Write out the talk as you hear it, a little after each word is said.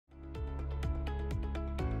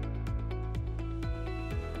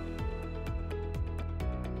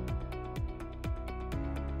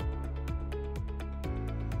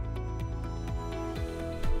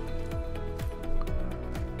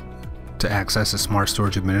To access the Smart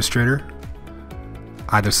Storage Administrator,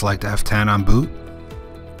 either select F10 on boot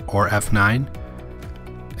or F9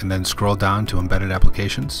 and then scroll down to Embedded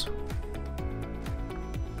Applications.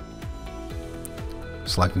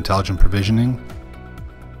 Select Intelligent Provisioning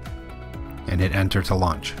and hit Enter to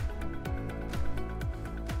launch.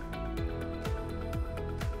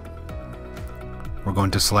 We're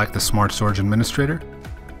going to select the Smart Storage Administrator.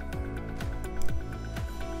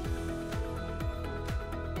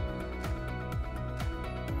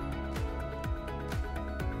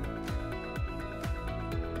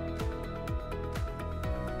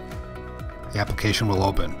 The application will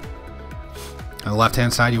open. On the left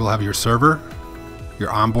hand side you will have your server,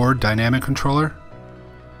 your onboard dynamic controller,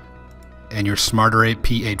 and your SmartArray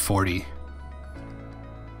P840.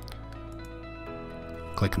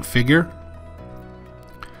 Click Configure.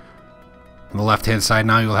 On the left hand side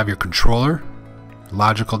now you'll have your controller,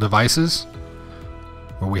 logical devices,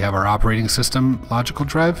 where we have our operating system logical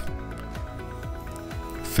drive,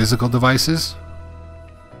 physical devices,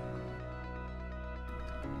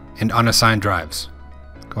 and unassigned drives.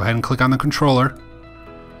 Go ahead and click on the controller,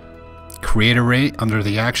 create array under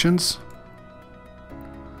the actions.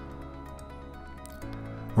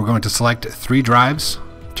 We're going to select 3 drives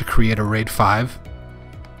to create a RAID 5.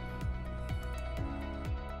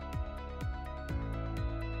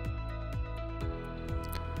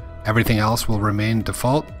 Everything else will remain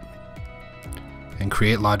default, and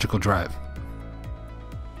create logical drive.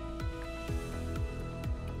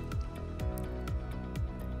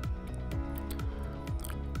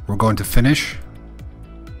 We're going to finish.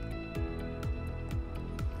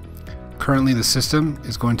 Currently the system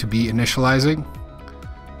is going to be initializing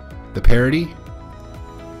the parity.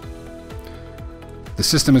 The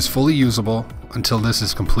system is fully usable until this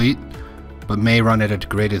is complete, but may run at a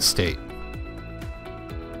degraded state.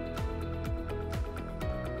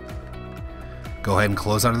 Go ahead and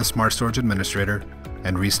close out of the Smart Storage Administrator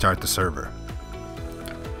and restart the server.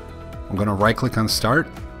 I'm going to right click on Start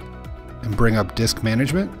and bring up Disk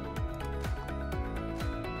Management.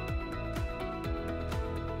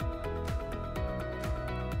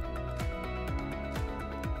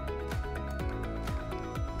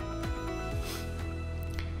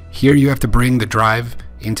 Here you have to bring the drive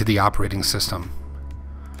into the operating system.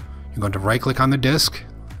 You're going to right click on the disk,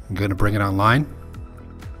 you're going to bring it online.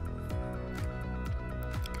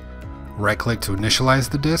 Right click to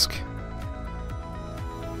initialize the disk.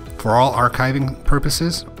 For all archiving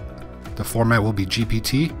purposes, the format will be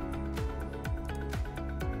GPT.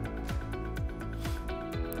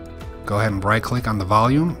 Go ahead and right click on the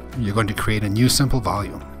volume. You're going to create a new simple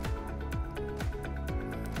volume.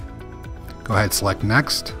 Go ahead, select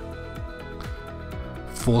Next.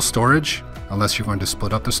 Full storage, unless you're going to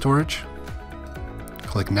split up the storage.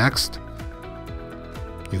 Click Next.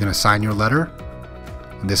 You can assign your letter.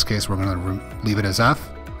 In this case, we're going to leave it as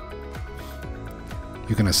F.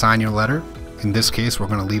 You can assign your letter. In this case, we're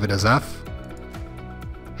going to leave it as F.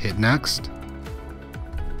 Hit Next.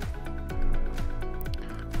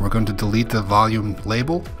 We're going to delete the volume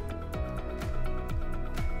label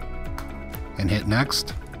and hit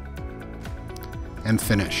Next and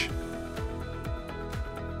Finish.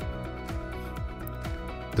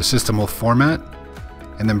 The system will format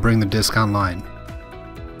and then bring the disk online.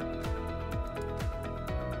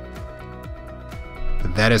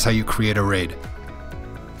 That is how you create a RAID.